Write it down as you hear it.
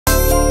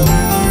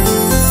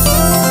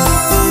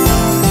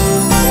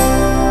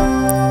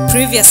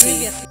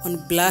Previously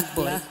on Black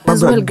Boy.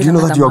 Well, do you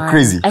know that you are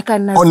crazy? I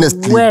can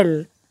honestly,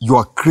 well. You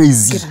are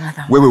crazy.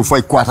 Wewe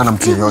ufai kwa hata na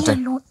mtu yeyote.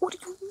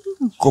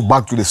 Go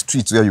back to the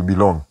streets where you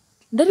belong.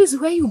 That is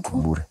where you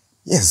go.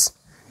 Yes.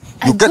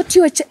 I got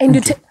you and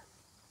you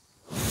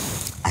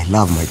I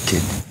love my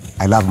kid.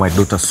 I love my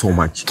daughter so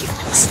much.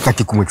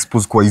 Sitaki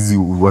kumexpose kwa hizi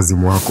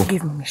wazimu wako.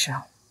 Give me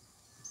Michelle.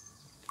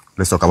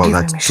 Let's talk about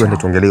that. Tuende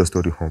tuongelee your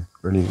story home.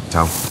 When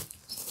town.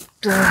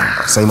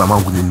 Sasa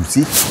mamangu ni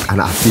msi,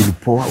 ana feel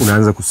poa,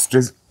 unaanza ku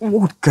stress.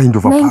 What kind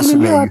of a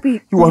person are you?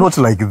 You are not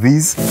like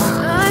this.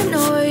 I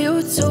know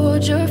you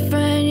told your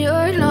friend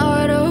you're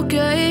not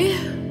okay.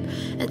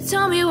 And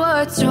tell me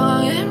what's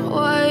wrong and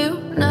why you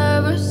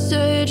never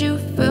said you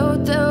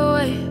felt that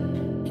way.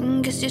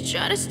 And guess you're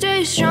trying to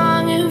stay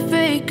strong and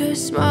fake a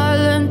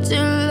smile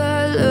until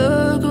I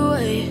look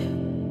away.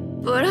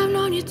 But I've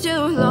known you too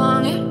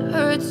long, it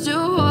hurts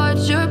to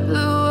watch your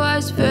blue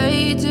eyes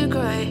fade to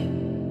gray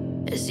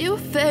as you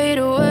fade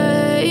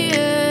away,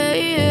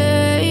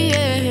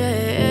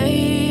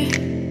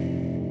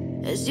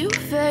 as you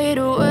fade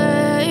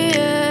away.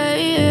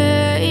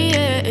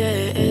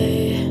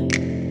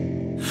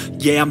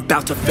 Yeah, I'm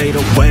about to fade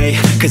away,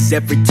 cause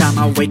every time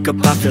I wake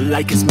up I feel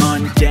like it's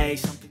Monday.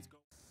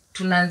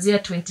 Tunaanzia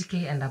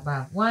 20k and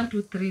above. 1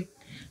 2 3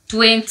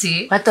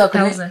 20.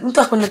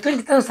 Mtu akona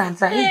 20,000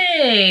 sasa.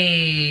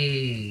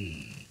 Hey.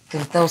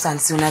 20,000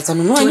 si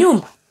unazonunua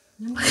nyumba?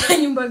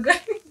 Nyumba gani?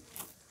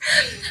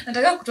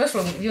 Nataka kutoa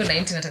from hiyo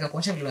 90, nataka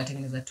kuonyesha vile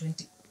unatengeneza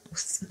 20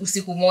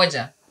 usiku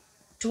moja.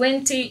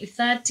 20,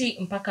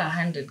 30 mpaka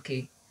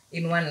 100k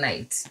in one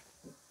night.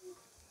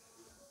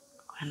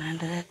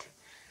 100.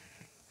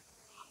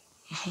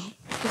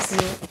 Sisi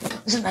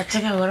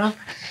tunacheka gorofa.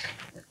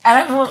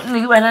 Alafu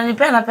ni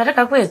wananipea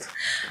napeleka kwetu.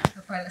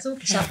 Hapana, sasa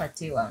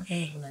ukishapatiwa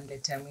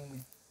unaniletea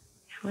mimi.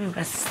 Mimi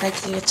basi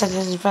sitaki acha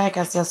nifanye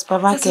kazi ya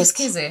supermarket. Sasa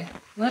sikize,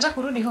 unataka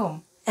kurudi home?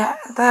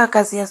 Nataka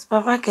kazi ya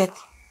supermarket.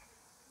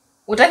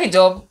 Utaki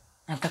job?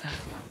 Nataka.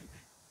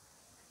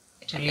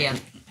 Tulia.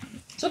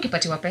 So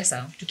ukipatiwa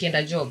pesa,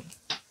 tukienda job,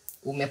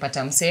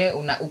 umepata msee,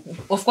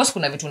 of course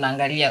kuna vitu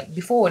unaangalia.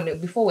 Before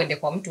uende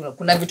kwa mtu,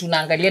 kuna vitu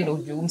unaangalia ndio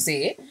ujue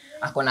msee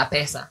ako na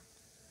pesa.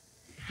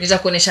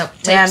 Nitakuonesha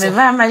types.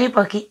 Amevaa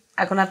malipo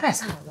ako na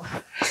pesa.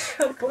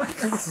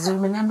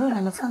 Zumeniambia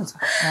unanifunza.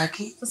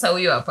 Sasa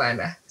huyo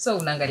hapana. So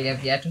unaangalia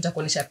viatu,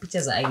 nitakuonesha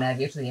picha za aina ya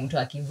viatu zenye mtu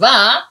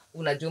akivaa,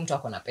 unajua mtu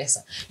ako na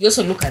pesa. You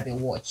also look at the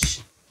watch.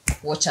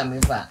 Watch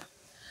amevaa.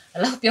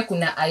 Alafu pia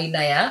kuna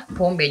aina ya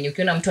pombe yenye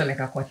ukiona mtu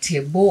amekaa kwa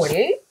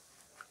table,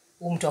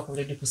 mtu ako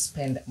ready to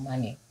spend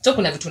money. So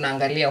kuna vitu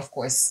unaangalia of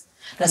course.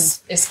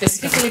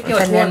 Specifically pia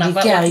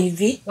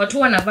watu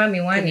wanavaa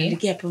miwani.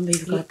 Nikia pombe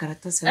hivi kwa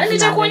karatasi.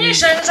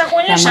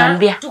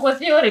 Nitakuonyesha. Tuko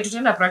theory,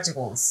 tutaenda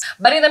practicals.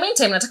 But in the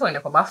meantime nataka uende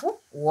kwa bafu,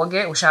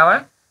 uoge,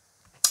 ushower.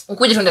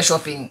 Ukuje tuende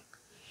shopping.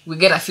 We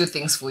get a few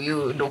things for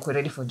you, ndio uko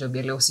ready for job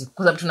ya leo usiku.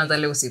 Kwa sababu tunaanza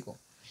leo usiku.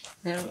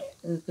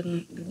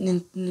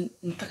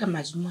 Nitaka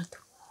maji moto.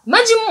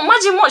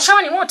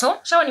 Shower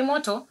ni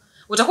moto.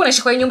 Utakuwa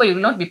unaishi kwa nyumba, you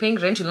will not be paying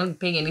rent, you will not be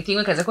paying anything.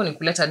 Wewe kazi yako ni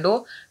kuleta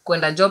do,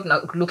 kwenda job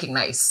na looking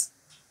nice.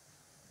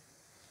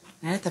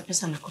 Naleta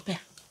pesa nakupea.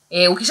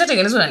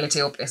 Ukishatengeneza unaleta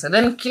hiyo pesa.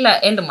 Then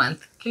kila end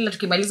month, kila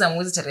tukimaliza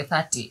mwezi tarehe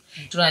 30,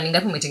 tunaona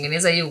ngapi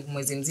umetengeneza hiyo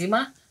mwezi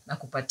mzima na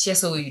kupatia,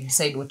 so you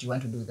decide what you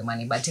want to do with the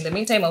money. But in the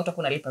meantime,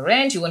 hautakuwa unalipa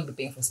rent, you won't be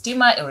paying for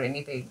steamer or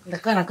anything.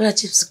 Ndakana nakula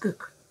chips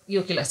cook.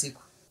 Hiyo kila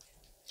siku.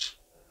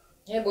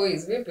 Hey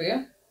boys, vipi?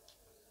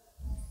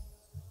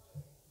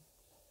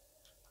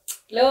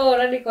 Leo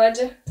ready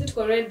kwaje?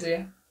 Tuko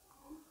ready.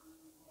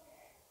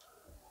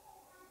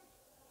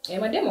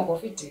 Mademo kwa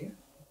fiti.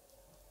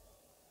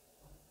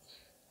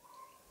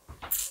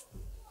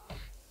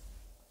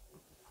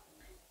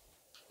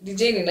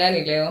 DJ ni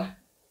nani leo?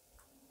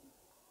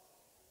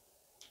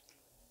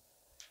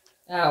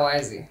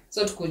 Wazi.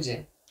 So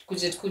tukuje.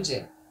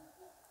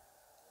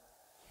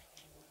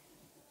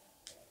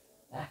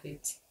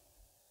 Fiti.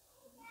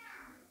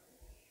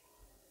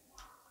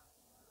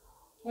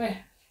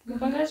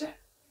 Mpangaje?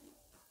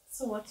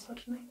 So what's for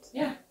tonight?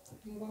 Yeah.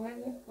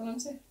 Mpangaje? Kuna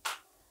mse?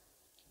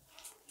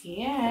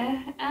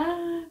 Yeah.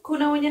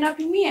 Kuna wenye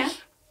napimia.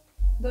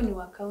 Ndio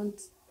ni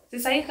account.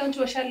 Sasa hii account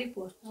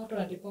washalipwa. Watu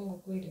wanalipwa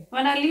kweli.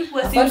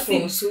 Wanalipwa sisi. Apart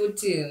from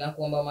suti na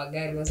kuomba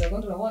magari, wasa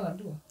account unaona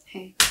tu.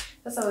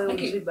 Sasa wewe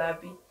uli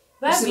babi.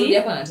 Usirudi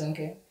hapa na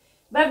tanke.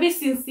 Babi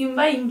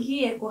Simba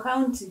ingie kwa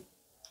account.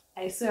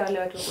 I swear wale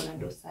watu wako na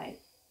dosai.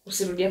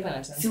 Usirudi hapa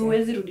na tanke.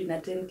 Siwezi rudi na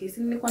 10k.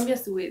 Si nilikwambia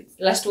siwezi.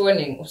 Last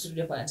warning,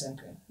 usirudi hapa na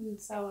tanke.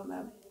 Sawa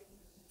baba.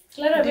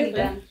 Clara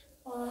vipi?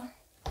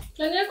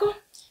 Plan yako?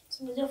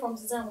 Tumejua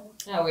forms zangu.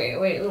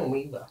 Wewe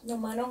umeiva.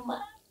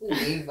 Noma.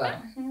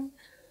 Umeiva.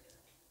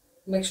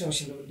 Make sure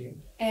ushindudi.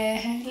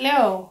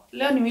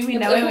 Leo ni mimi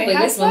na wewe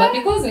hapa. Mama,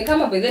 because ni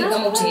kama bedeni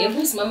kama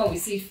utinyevu, mama, we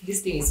see if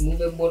this thing is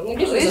movable.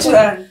 Which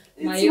one?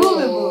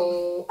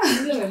 Mayo.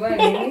 Ndio umevaa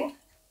nini?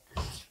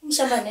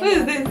 Mshamba nini? What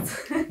is this?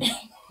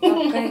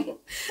 Okay.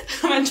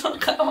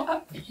 Ametoka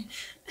wapi?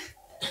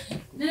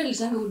 Nani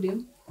alitanga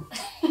udem?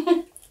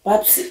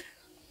 Papsi.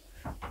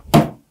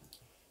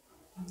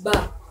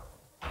 Ba.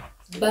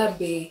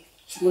 Babe.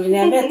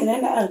 Muliniambia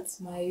tunaenda out.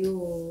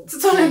 Mayo.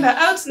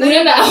 Tunaenda out na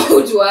Unaenda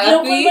out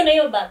wapi? Ndio na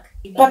hiyo bag.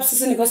 Papi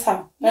sisi niko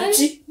sawa.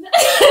 Papi.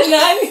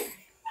 Nani?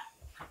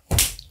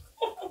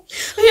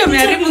 hiyo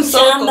imeharibu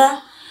soko.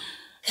 Shamba.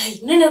 Kai,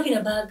 unaenda wapi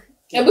na bag?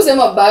 Hebu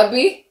sema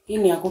babi. Hii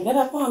ni ya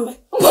kubeba pombe.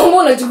 Mbona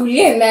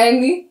unachukulia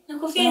nani?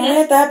 Nakufia.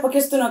 Tunaleta hapo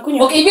kesi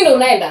tunakunywa. Okay, hivi ndo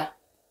unaenda.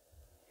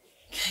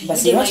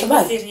 Basi wacha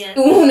basi.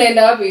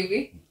 Unaenda wapi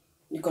hivi?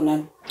 Niko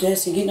na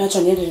dress nyingine,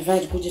 acha niende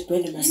revise kuja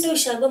tuende basi. Ndio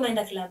ushagoma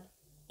enda club.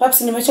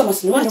 Papi nimechoma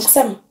sini wewe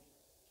kusema.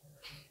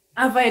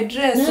 Have a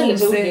dress.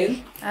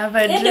 Have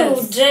a Ndio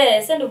dress.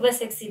 dress, ndio wear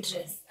sexy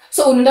dress.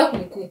 So unaenda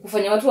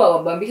kufanya watu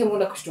wabambike,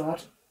 mbona kushtua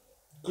watu?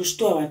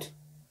 Kushtua watu.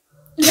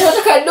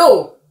 Unataka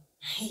do?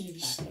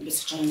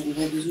 Basi chana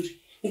nivae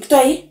vizuri.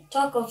 Nikitoa hii?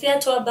 Toa kofia,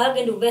 toa bag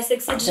ndio wear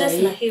sexy dress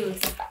na heels.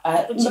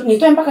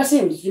 Nitoe mpaka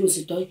simu, simu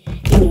sitoi.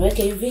 Hii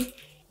niweke hivi.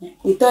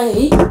 Nitoe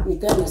hii,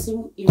 nitoe na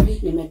simu hivi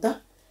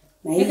nimetoa.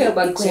 Na hii Eka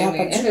bag iko chini,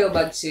 hapa juu. eka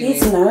bag chini. Hii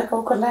sinaweka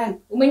huko ndani.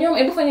 Umenyoma,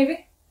 hebu fanya hivi.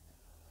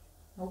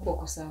 Huko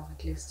uko sawa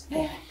at least.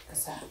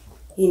 Sasa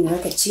hii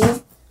niweke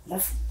chini.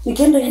 Alafu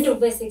nikienda hivi Ndio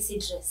wear sexy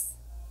dress.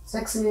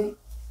 sexy.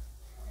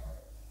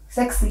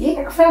 Sexy hii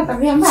kufanya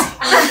tabia mbaya.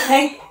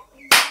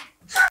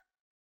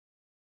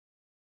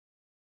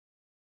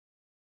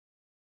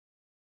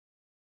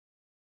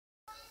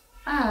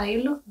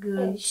 You look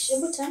good.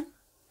 Hebu tena.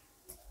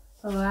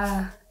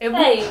 Wow. Hebu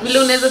Hey. vile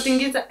unaweza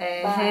tingiza.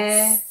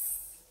 Bas.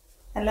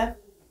 Hello.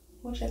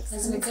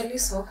 Zimekali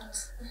soft.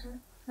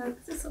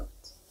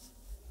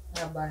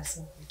 Na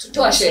basi.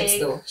 Tutoa shapes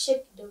though.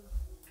 Shape kidogo.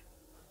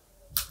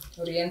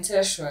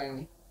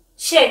 Orientation.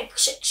 Shape.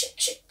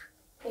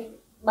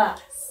 Bas.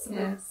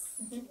 Yes.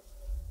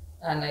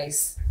 Ah,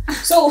 nice.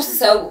 So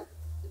usisahau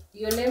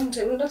your name,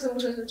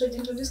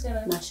 utajiintroduce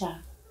kana?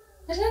 Masha.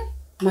 Ati?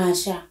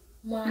 Masha.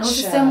 Na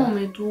usiseme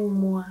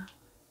umetumwa.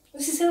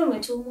 Usiseme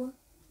umetumwa.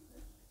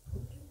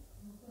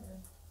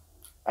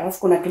 Alafu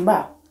kuna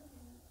kibao.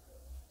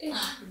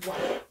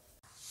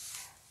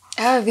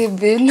 How have you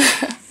been?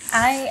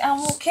 I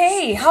am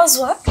okay. How's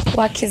work?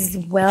 Work is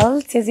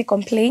well. Tizi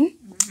complain.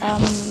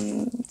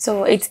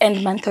 So it's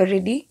end month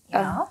already.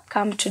 Yeah.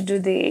 Come to do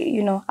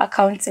the,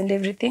 accounts and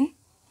everything.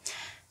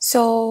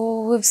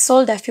 So we've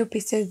sold a few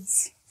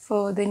pieces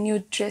for the new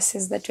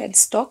dresses that we had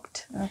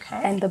stocked.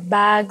 Okay. And the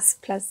bags,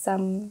 plus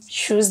some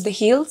shoes, the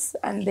heels,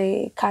 and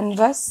the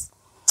canvas.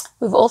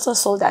 We've also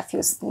sold a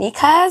few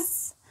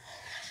sneakers.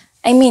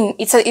 I mean,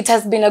 it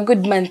has been a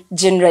good month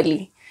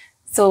generally.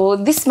 So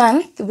this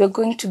month, we're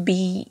going to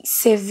be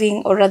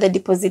saving, or rather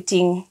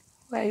depositing.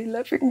 Why are you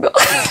laughing though?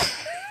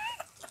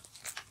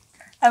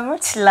 I'm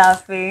not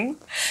laughing.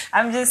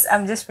 I'm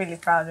just really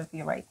proud of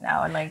you right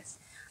now. Like,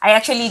 I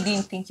actually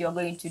didn't think you were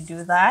going to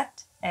do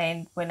that.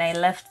 And when I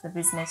left the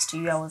business to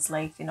you, I was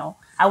like,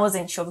 I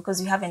wasn't sure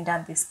because you haven't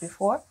done this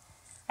before.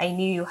 I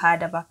knew you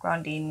had a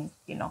background in,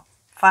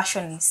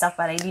 fashion and stuff,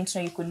 but I didn't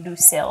know you could do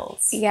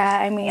sales. Yeah,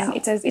 I mean,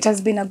 it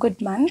has been a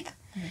good month.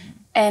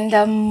 And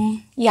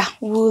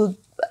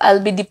I'll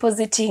be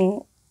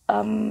depositing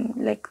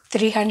like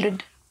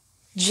 300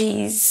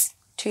 G's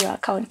to your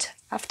account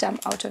after I'm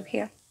out of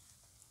here.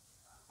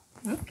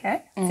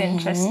 Okay, it's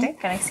interesting.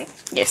 Can I see?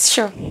 Yes,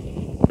 sure.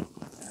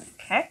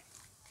 Okay.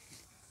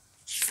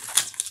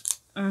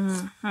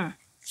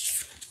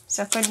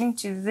 So according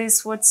to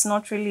this, what's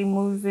not really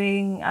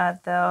moving are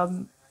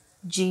the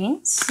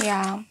jeans.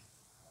 Yeah.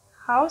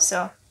 How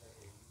so?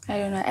 I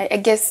don't know. I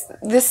guess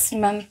this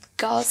month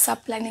girls are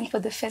planning for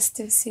the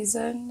festive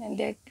season and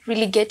they're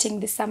really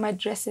getting the summer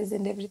dresses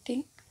and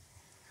everything.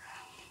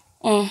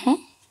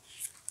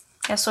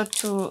 Yeah,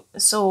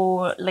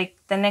 so like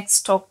the next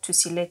stock to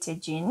silete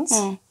jeans.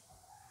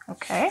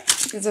 Okay.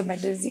 Hizo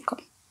bado ziko.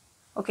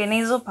 Okay, na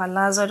hizo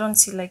palazzo, I don't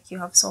see like you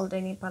have sold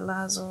any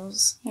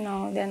palazzos.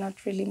 No, they're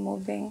not really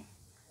moving.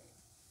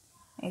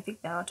 I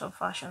think they're out of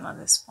fashion at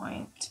this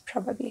point.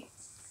 Probably.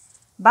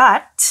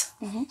 But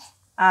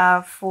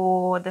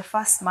for the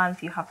first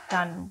month, you have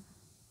done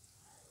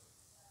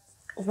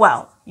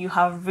well. You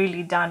have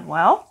really done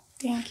well.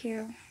 Thank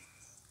you.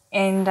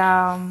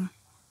 And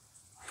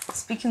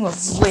speaking of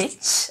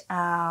which,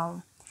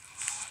 I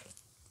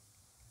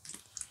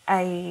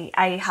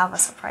have a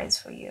surprise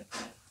for you.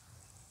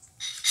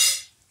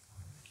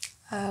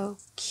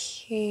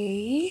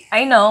 Okay.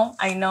 I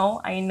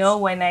know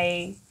when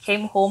I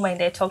came home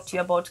and I talked to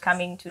you about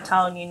coming to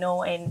town,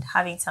 and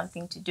having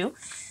something to do,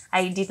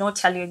 I did not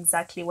tell you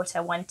exactly what I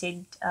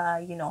wanted,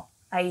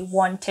 I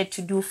wanted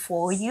to do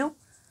for you,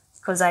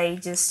 because I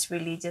just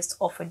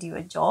offered you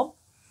a job.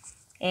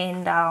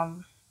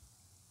 And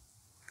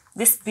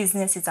this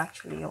business is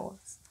actually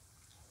yours.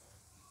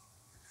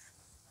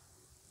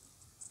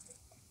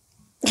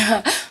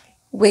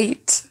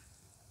 Wait.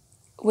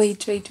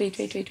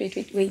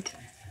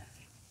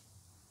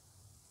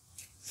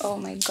 Oh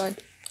my God.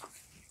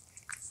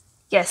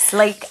 Yes,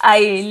 like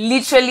I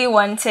literally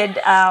wanted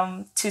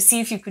to see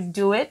if you could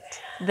do it.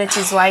 That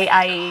is why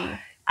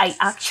I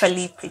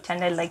actually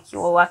pretended like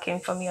you were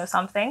working for me or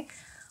something.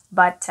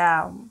 But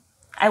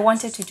I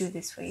wanted to do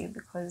this for you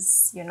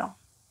because,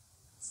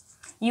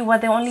 You were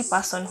the only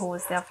person who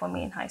was there for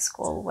me in high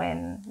school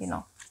when,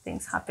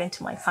 things happened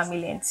to my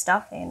family and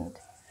stuff. And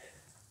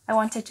I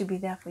wanted to be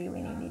there for you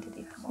when you needed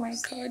it most. Oh my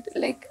God,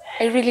 like,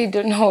 I really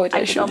don't know what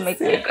I should don't make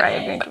me cry.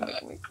 You're going to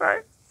make me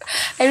cry.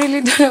 I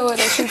really don't know what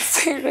I should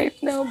say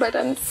right now, but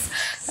I'm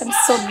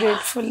so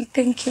grateful.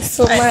 Thank you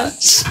so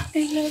much.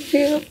 I love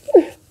you.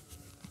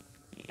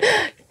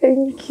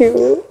 Thank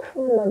you. I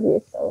love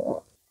you so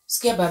much.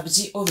 Sikia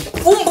Babji ovi.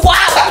 Umbwa!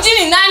 Babji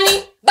ni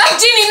nani?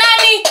 Babji ni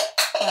nani?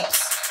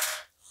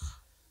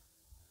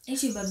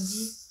 Eti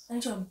Babji.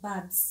 Anaitwa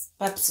Babs.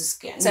 Babs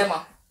sikia.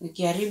 Sema.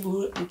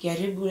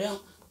 Nikiharibu leo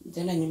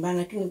nitaenda nyumbani,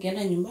 lakini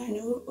nikienda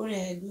nyumbani ule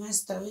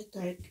headmaster wetu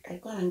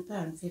alikuwa ananipa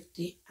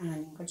 150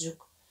 ananingoja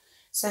huko.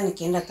 Sasa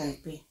nikienda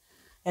atanipea.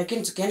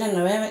 Lakini tukienda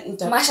na wewe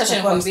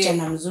nitakuwa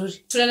msichana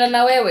mzuri. Tunaenda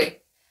na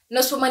wewe. Na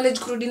usipomanage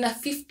kurudi na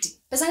 50.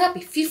 Pesa ngapi?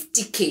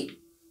 50k.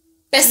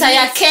 Pesa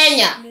ya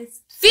Kenya.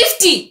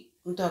 50.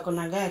 Mtu ako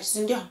na gari, si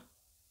ndio?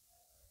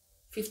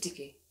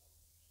 50k.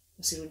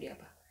 Usirudi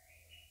hapa.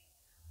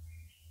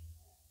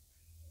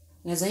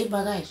 Naweza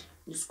iba gari,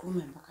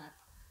 nisukume mpaka hapa.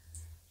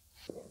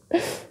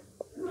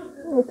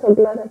 I'm so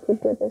glad I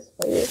could do this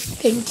for you.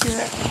 Thank you.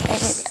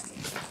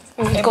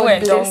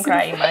 God don't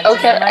cry, imagine.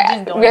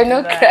 Okay, we're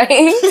not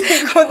crying.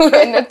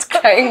 We're not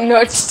crying,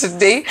 not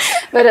today.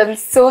 But I'm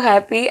so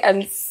happy.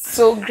 I'm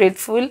so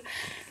grateful.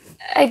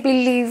 I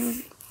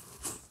believe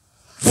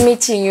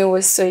meeting you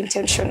was so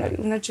intentional.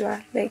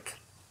 Unajua, like,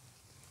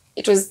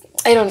 it was,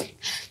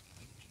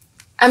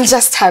 I'm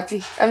just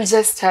happy. I'm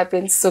just happy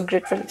and so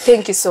grateful.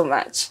 Thank you so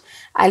much.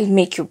 I'll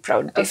make you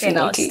proud, definitely.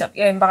 Okay, no, stop.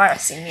 You're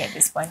embarrassing me at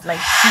this point. Like,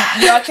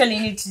 you actually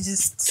need to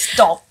just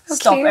stop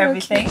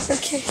everything.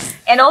 Okay.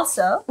 And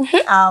also,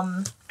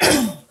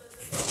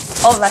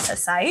 all that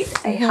aside,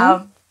 I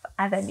have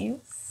other news.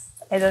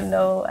 I don't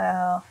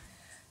know.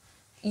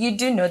 You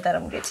do know that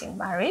I'm getting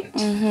married,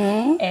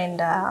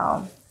 and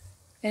I'm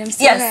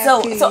so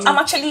happy. So I'm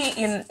actually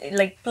in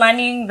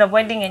planning the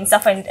wedding and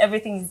stuff, and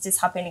everything is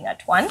just happening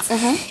at once.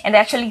 And I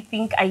actually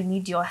think I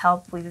need your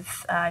help with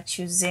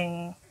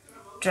choosing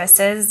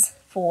dresses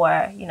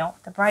for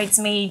the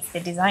bridesmaids, the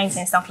designs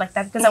and stuff like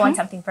that, because I want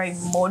something very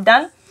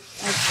modern.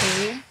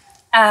 Okay.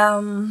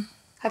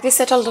 Have you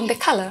settled on the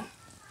color?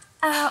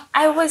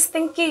 I was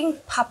thinking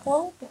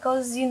purple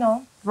because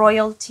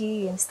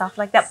royalty and stuff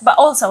like that, but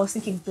also I was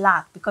thinking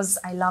black because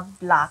I love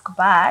black.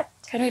 But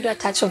can we do a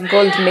touch of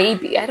gold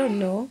maybe? I don't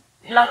know.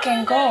 Black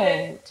and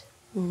gold.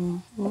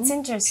 It's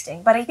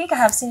interesting, but I think I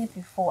have seen it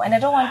before and I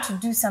don't want to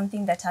do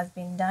something that has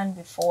been done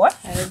before.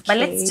 Okay. But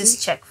let's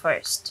just check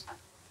first.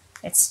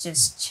 Let's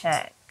just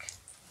check.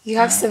 You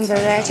have some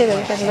variety that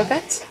we can look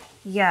at?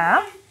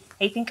 Yeah.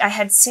 I think I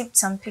had saved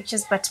some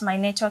pictures, but my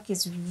network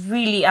is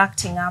really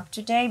acting up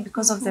today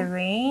because of the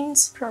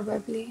rains.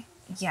 Probably.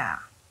 Yeah.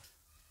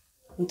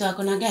 Mtu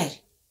ako na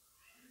gari?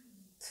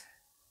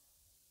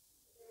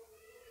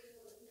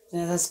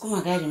 Tunaweza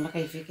sukuma gari mpaka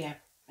ifike hapa.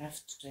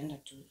 Alafu tutaenda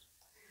tu.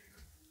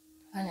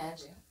 Fanya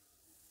aje?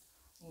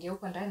 Ingia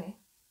huko ndani.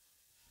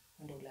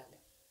 Ndio ulale.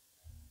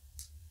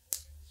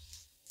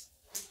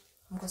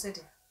 Mko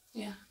seti?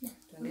 Yeah.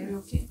 Tuendelee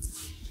okay.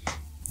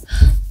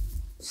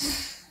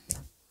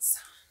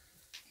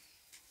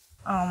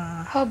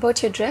 How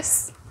about your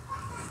dress?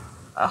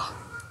 Oh,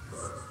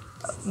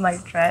 my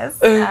dress.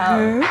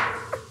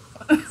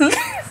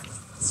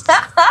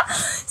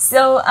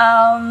 So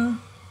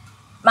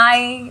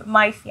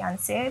my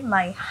fiance,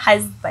 my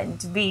husband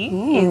to be,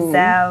 is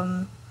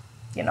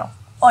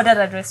ordered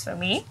a dress for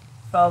me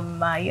from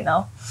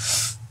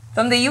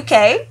from the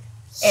UK.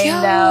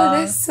 And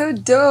that's so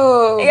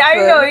dope. Yeah, I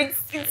know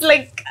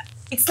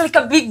it's like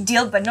a big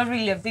deal, but not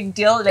really a big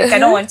deal. Like I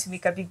don't want to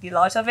make a big deal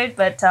out of it,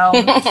 but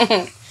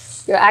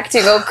you're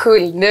acting all cool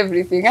and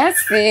everything. I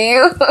see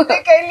you.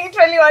 Like I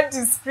literally want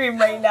to scream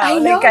right now. I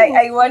know. Like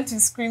I want to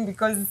scream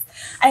because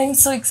I'm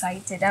so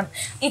excited.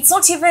 It's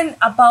not even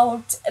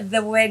about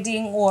the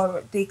wedding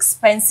or the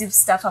expensive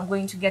stuff I'm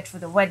going to get for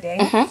the wedding.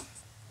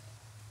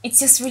 It's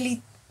just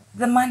really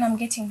the man I'm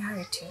getting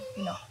married to,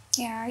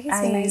 Yeah, he's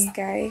a nice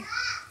guy.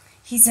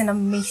 He's an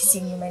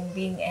amazing human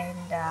being, and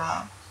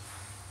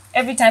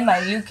every time I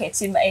look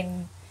at him,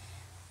 and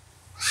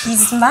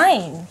he's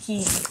mine.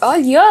 He's all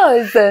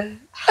yours.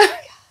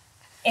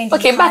 And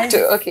okay, back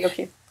to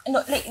okay.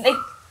 No, like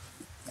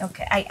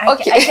okay.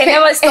 I can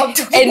never stop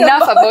talking.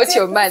 Enough about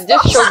your man.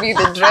 Just show me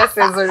the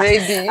dresses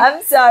already.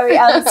 I'm sorry.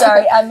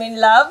 I'm in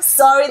love.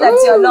 Sorry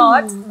that you're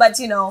not, but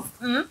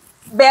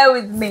bear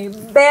with me.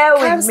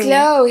 Come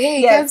slow.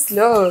 Hey, come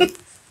slow.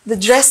 The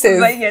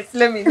dresses. But yes,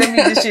 let me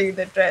just show you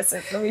the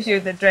dresses. Let me show you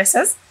the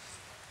dresses.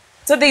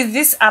 So there's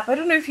this app. I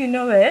don't know if you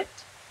know it.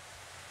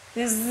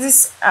 There's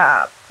this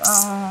app.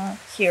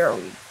 Here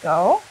we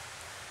go.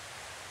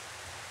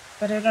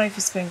 But I don't know if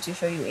it's going to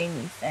show you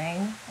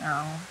anything.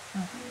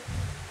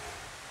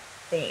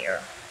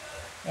 There.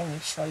 Let me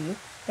show you.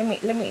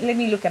 Let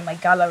me look at my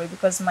gallery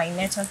because my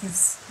network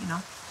is,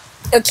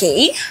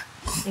 Okay.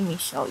 Let me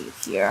show you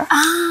here.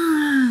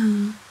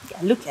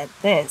 Yeah, look at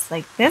this.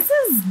 Like, this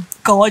is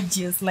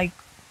gorgeous. Like,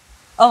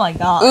 Oh my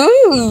god.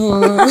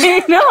 Ooh.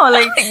 You know,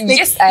 like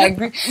Yes, I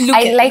agree.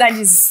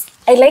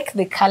 I like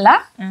the color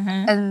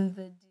and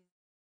the.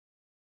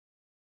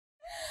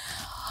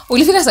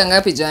 Ulifika saa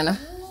ngapi jana?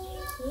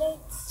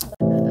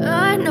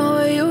 I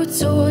know you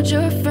told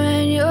your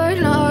friend you're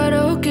not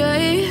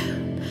okay.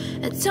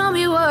 And tell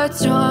me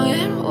what's wrong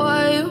and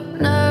why you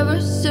never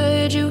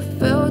said you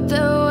felt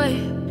that way.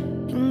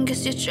 And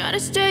guess you're trying to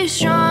stay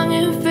strong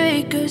and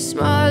fake a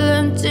smile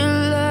until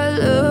I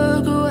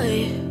look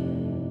away.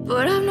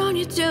 But I've known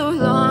you too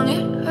long,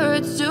 it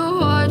hurts to